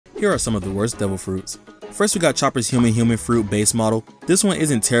Here are some of the worst devil fruits. First, we got Chopper's human fruit base model. This one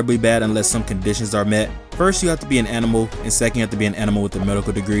isn't terribly bad unless some conditions are met. First, you have to be an animal, and second, you have to be an animal with a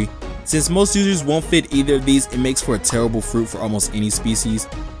medical degree. Since most users won't fit either of these, it makes for a terrible fruit for almost any species.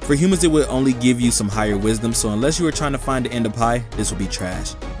 For humans, it would only give you some higher wisdom, so unless you were trying to find the end of pie, this would be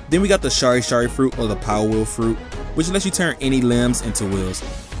trash. Then we got the Shari fruit, or the power wheel fruit, which lets you turn any limbs into wheels.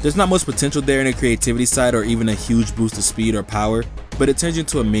 There's not much potential there in the creativity side or even a huge boost of speed or power, but it turns you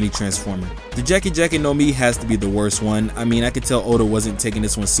into a mini transformer. The Jackie no Mi has to be the worst one. I mean, I could tell Oda wasn't taking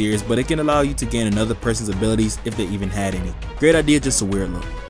this one serious, but it can allow you to gain another person's abilities if they even had any. Great idea, just a weird look.